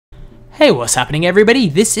Hey, what's happening everybody?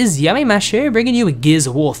 This is yamimash here, bringing you a Gears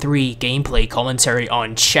of War 3 gameplay commentary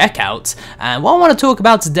on Checkout. And what I want to talk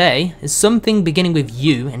about today is something beginning with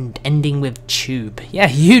U and ending with tube. Yeah,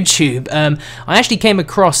 YouTube. I actually came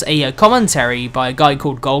across a commentary by a guy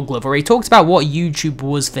called Goldglove where he talks about what YouTube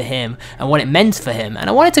was for him and what it meant for him. And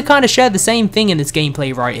I wanted to kind of share the same thing in this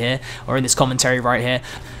gameplay right here, or in this commentary right here.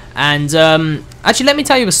 And actually, let me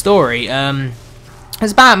tell you a story.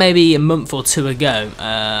 It's about maybe a month or two ago.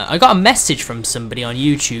 I got a message from somebody on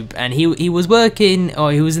YouTube, and he was working,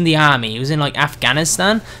 or he was in the army. He was in like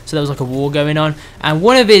Afghanistan, so there was like a war going on. And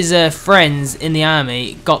one of his friends in the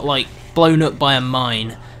army got like blown up by a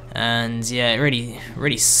mine, and yeah, it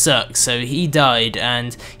really sucks. So he died,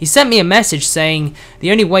 and he sent me a message saying the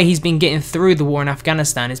only way he's been getting through the war in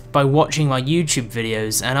Afghanistan is by watching my YouTube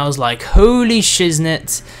videos. And I was like, holy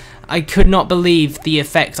shiznit. I could not believe the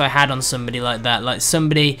effect I had on somebody like that, like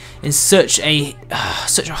somebody in such a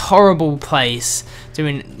horrible place,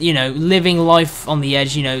 doing, you know, living life on the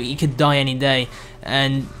edge. You know, he could die any day,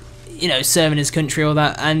 and you know, serving his country, all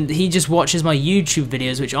that, and he just watches my YouTube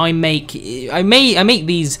videos, which I make. I make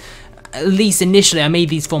these, at least initially, I made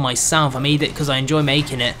these for myself. I made it because I enjoy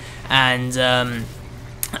making it, and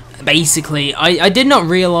basically, I did not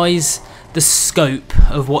realize the scope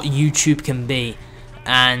of what YouTube can be.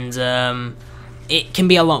 And it can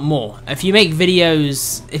be a lot more. If you make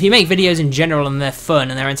videos in general and they're fun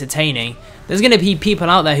and they're entertaining, there's going to be people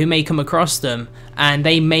out there who may come across them and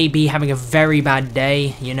they may be having a very bad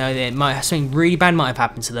day. You know, something really bad might have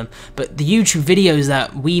happened to them. But the YouTube videos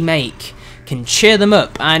that we make can cheer them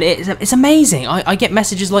up, and it's amazing. I get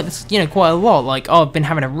messages like this, you know, quite a lot. Like, oh, I've been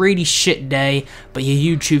having a really shit day, but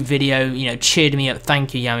your YouTube video, you know, cheered me up.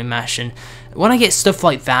 Thank you, yamimash. And when I get stuff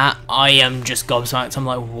like that, I am just gobsmacked. I'm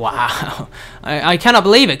like, wow. I cannot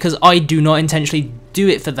believe it, because I do not intentionally do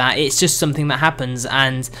it for that. It's just something that happens,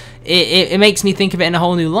 and it makes me think of it in a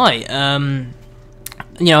whole new light.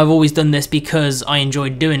 You know, I've always done this because I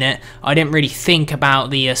enjoyed doing it. I didn't really think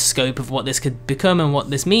about the scope of what this could become and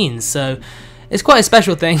what this means. So it's quite a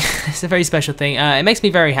special thing. It's a very special thing. It makes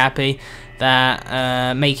me very happy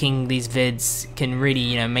that making these vids can really,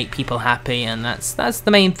 you know, make people happy, and that's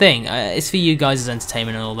the main thing. It's for you guys'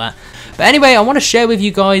 entertainment and all that. But anyway, I want to share with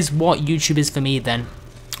you guys what YouTube is for me then.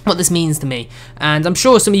 What this means to me, and I'm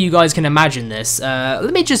sure some of you guys can imagine this.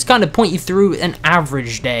 Let me just kind of point you through an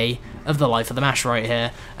average day of the life of the Mash right here.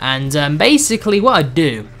 And basically what I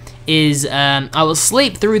do is I will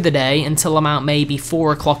sleep through the day until I'm out maybe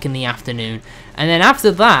 4 o'clock in the afternoon, and then after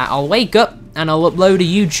that I'll wake up and I'll upload a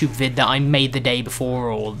YouTube vid that I made the day before,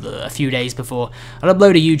 or a few days before. I'll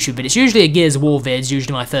upload a YouTube vid. It's usually a Gears of War vid. It's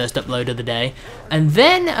usually my first upload of the day, and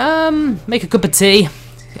then make a cup of tea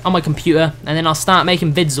on my computer, and then I'll start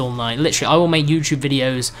making vids all night. Literally, I will make YouTube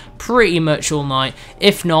videos pretty much all night.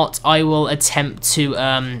 If not, I will attempt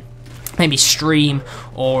to maybe stream,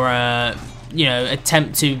 or you know,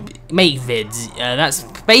 attempt to make vids. That's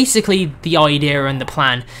basically the idea, and the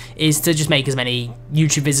plan is to just make as many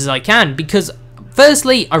YouTube vids as I can, because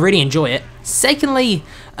firstly, I really enjoy it. Secondly,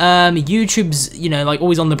 YouTube's, you know, like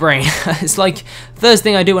always on the brain. It's like first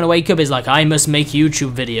thing I do when I wake up is like, I must make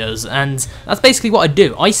YouTube videos, and that's basically what I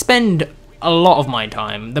do. I spend a lot of my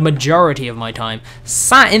time, the majority of my time,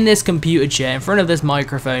 sat in this computer chair in front of this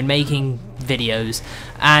microphone making videos,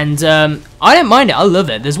 and I don't mind it. I love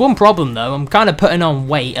it. There's one problem though. I'm kind of putting on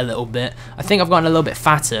weight a little bit. I think I've gotten a little bit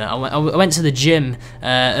fatter. I went to the gym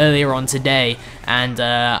earlier on today, and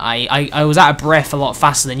I was out of breath a lot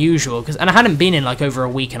faster than usual, and I hadn't been in like over a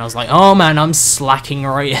week, and I was like, oh man, I'm slacking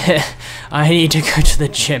right here. I need to go to the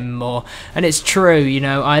gym more. And it's true, you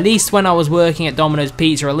know. At least when I was working at Domino's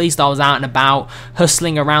Pizza, at least I was out and about,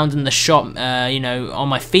 hustling around in the shop, you know, on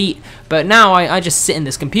my feet. But now I just sit in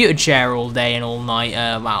this computer chair all day and all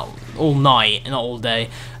night. Well, all night, not all day.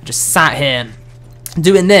 I just sat here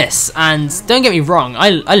doing this, and don't get me wrong, I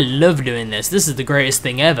love doing this. This is the greatest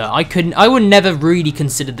thing ever. I would never really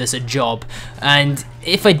consider this a job, and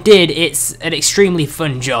if I did, it's an extremely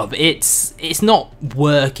fun job. It's not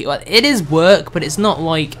work. It is work, but it's not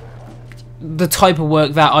like the type of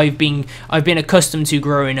work that I've been accustomed to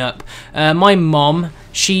growing up. My mom,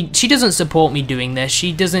 she doesn't support me doing this.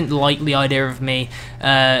 She doesn't like the idea of me.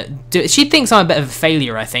 She thinks I'm a bit of a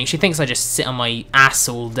failure, I think. She thinks I just sit on my ass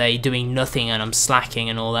all day doing nothing and I'm slacking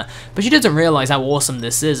and all that. But she doesn't realise how awesome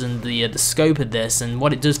this is, and the scope of this, and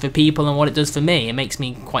what it does for people and what it does for me. It makes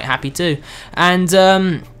me quite happy too. And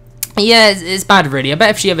Yeah, it's bad really. I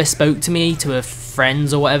bet if she ever spoke to me, to her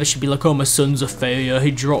friends or whatever, she'd be like, oh, my son's a failure,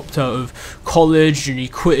 he dropped out of college and he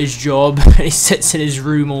quit his job and he sits in his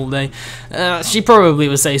room all day. She probably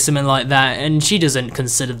would say something like that, and she doesn't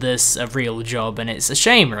consider this a real job, and it's a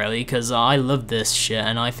shame really, because I love this shit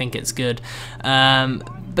and I think it's good.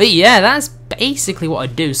 But yeah, that's basically what I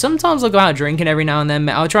do. Sometimes I'll go out drinking every now and then.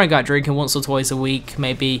 I'll try and go out drinking once or twice a week,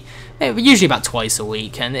 maybe usually about twice a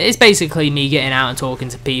week, and it's basically me getting out and talking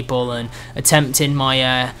to people and attempting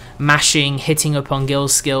my mashing, hitting up on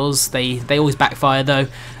girls' skills. They always backfire though.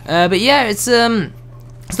 But yeah, it's a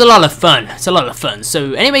lot of fun. It's a lot of fun.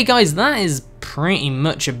 So anyway, guys, that is pretty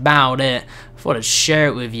much about it. I thought I'd share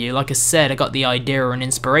it with you. Like I said, I got the idea or an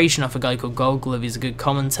inspiration off a guy called Goldglove. He's a good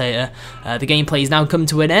commentator. The gameplay has now come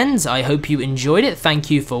to an end. I hope you enjoyed it.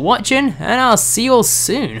 Thank you for watching, and I'll see you all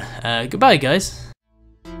soon. Goodbye, guys.